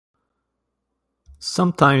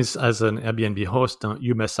Sometimes, as an Airbnb host,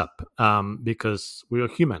 you mess up because we are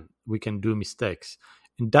human. We can do mistakes.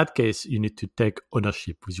 In that case, you need to take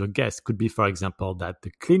ownership with your guest. Could be, for example, that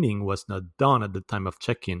the cleaning was not done at the time of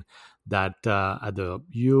check-in, that either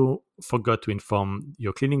you forgot to inform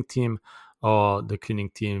your cleaning team, or the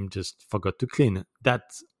cleaning team just forgot to clean.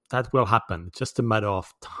 That will happen. It's just a matter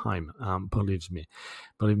of time. Believe me,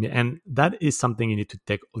 and that is something you need to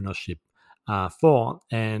take ownership for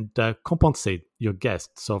and compensate your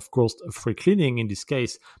guests. So, of course, a free cleaning in this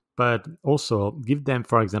case, but also give them,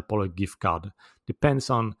 for example, a gift card. Depends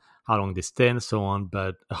on how long they stay and so on,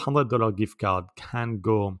 but $100 gift card can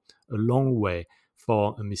go a long way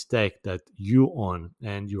for a mistake that you own,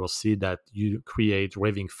 and you will see that you create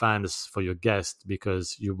raving fans for your guests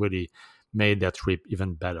because you really made their trip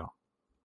even better.